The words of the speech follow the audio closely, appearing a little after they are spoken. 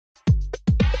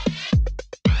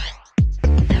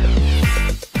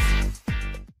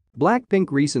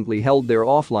BLACKPINK recently held their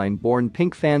offline Born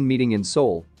Pink fan meeting in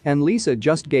Seoul, and Lisa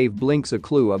just gave Blinks a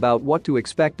clue about what to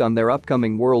expect on their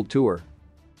upcoming world tour.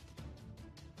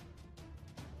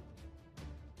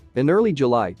 In early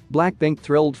July, BLACKPINK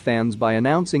thrilled fans by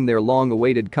announcing their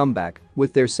long-awaited comeback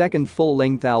with their second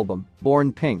full-length album,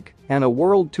 Born Pink, and a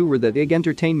world tour that IG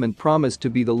Entertainment promised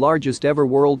to be the largest ever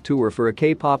world tour for a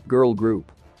K-pop girl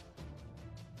group.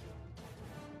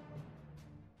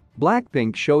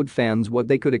 BLACKPINK showed fans what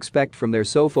they could expect from their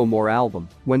sophomore album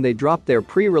when they dropped their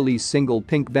pre-release single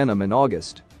Pink Venom in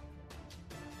August.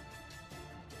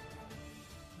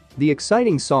 The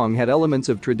exciting song had elements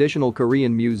of traditional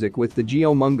Korean music with the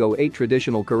Geomungo 8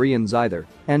 traditional Korean zither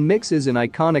and mixes in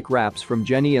iconic raps from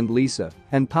Jennie and Lisa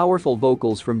and powerful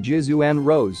vocals from Jisoo and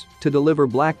Rose to deliver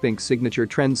BLACKPINK's signature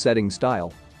trend-setting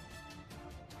style.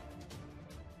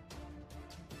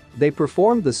 They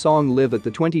performed the song live at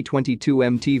the 2022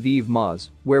 MTV VMAs,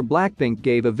 where BLACKPINK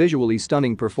gave a visually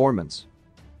stunning performance.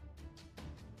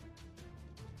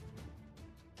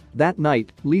 That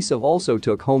night, Lisa also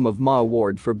took home a VMA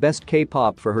award for Best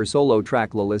K-pop for her solo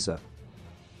track Lalisa.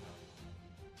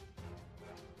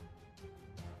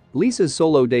 Lisa's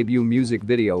solo debut music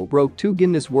video broke 2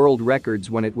 Guinness World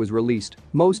Records when it was released: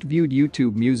 most viewed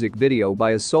YouTube music video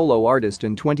by a solo artist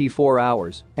in 24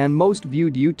 hours and most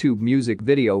viewed YouTube music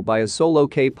video by a solo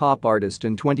K-pop artist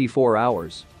in 24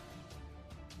 hours.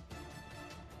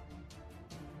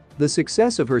 The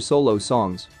success of her solo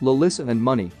songs, Lalisa and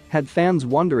Money, had fans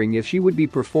wondering if she would be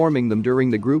performing them during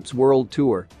the group's world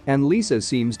tour, and Lisa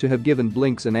seems to have given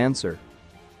Blinks an answer.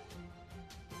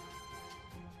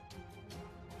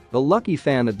 A lucky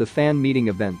fan at the fan meeting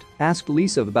event asked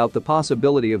Lisa about the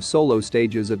possibility of solo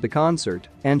stages at the concert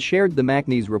and shared the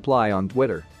Maknae's reply on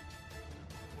Twitter.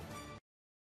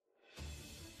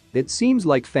 It seems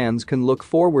like fans can look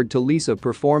forward to Lisa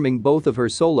performing both of her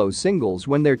solo singles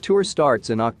when their tour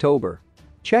starts in October.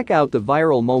 Check out the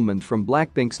viral moment from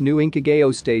BLACKPINK's new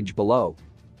Inkageo stage below.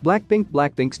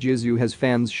 BLACKPINK's Jisoo has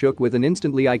fans shook with an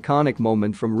instantly iconic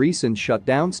moment from recent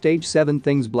shutdown stage 7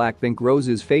 things BLACKPINK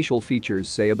Rose's facial features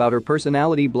say about her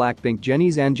personality. BLACKPINK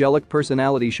Jennie's angelic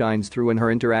personality shines through in her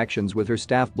interactions with her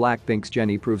staff. BLACKPINK's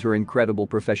Jennie proves her incredible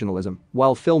professionalism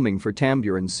while filming for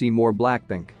Tamburan. See more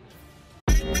BLACKPINK.